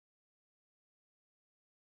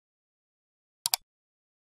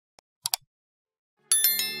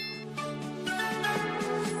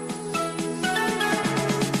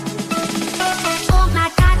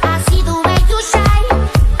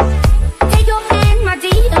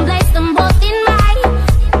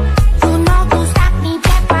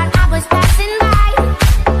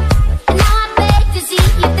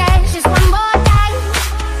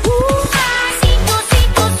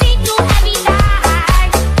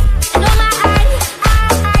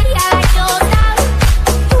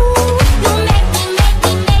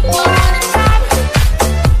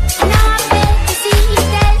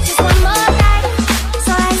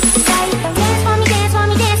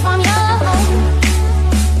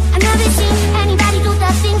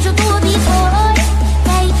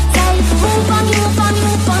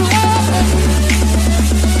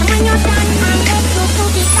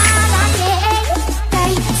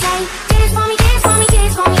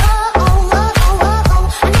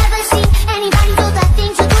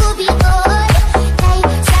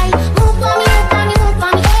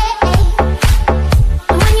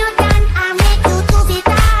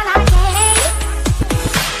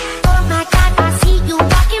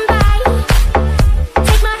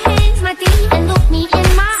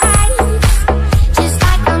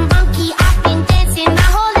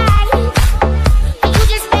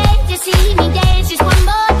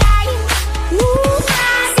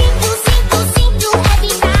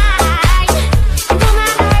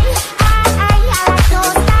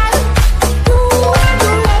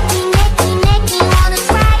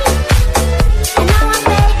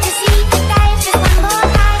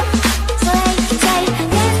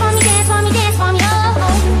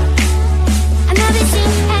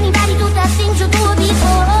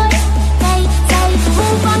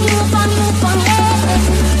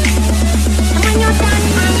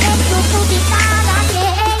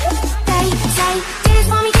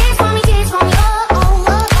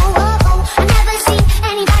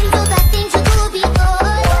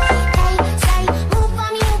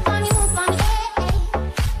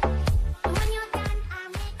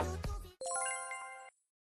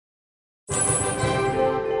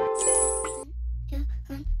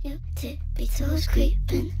shadows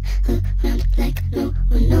creeping around like no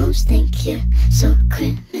one knows. Think you're so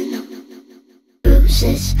criminal.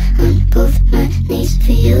 Bruises on both my knees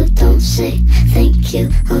for you. Don't say thank you,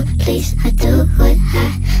 oh please. I do what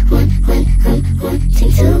I want when I'm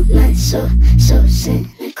wanting to. My soul so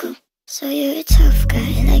cynical. So you're a tough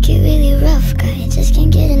guy, like a really rough guy. Just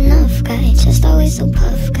can't get enough guy, just always so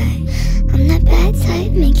puff guy. I'm that bad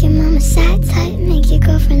type, make your mama sad type, make your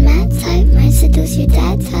girlfriend mad type, might seduce your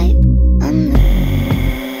dad type. I'm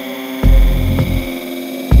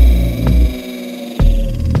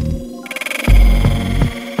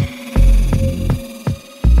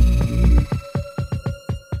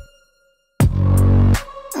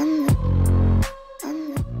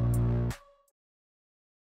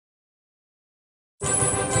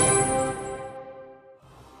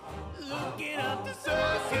Looking up the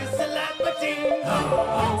circus celebrity. Oh,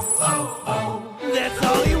 oh, oh, oh. That's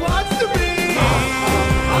all he wants to be.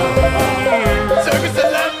 Circus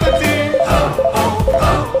celebrity. Oh, oh,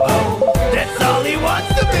 oh, oh. That's all he wants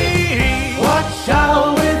to be. Watch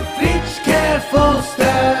out with each careful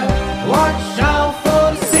step. Watch out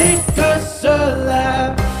for the circus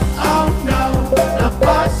celeb. Oh no, not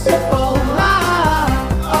possible.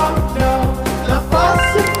 Oh no, not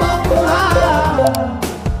possible.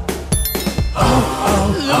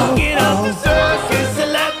 Looking up the circus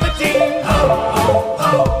celebrity. Oh, oh,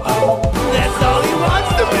 oh, oh. That's all he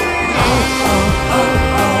wants to be. Oh,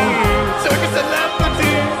 oh, oh. Circus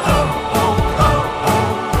celebrity. Oh, oh, oh,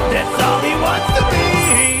 oh. That's all he wants to be.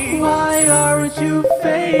 Why aren't you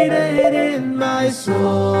faded in my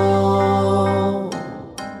soul?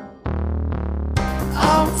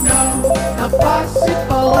 Oh no, not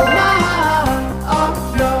possible. Oh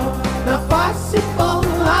no, not possible.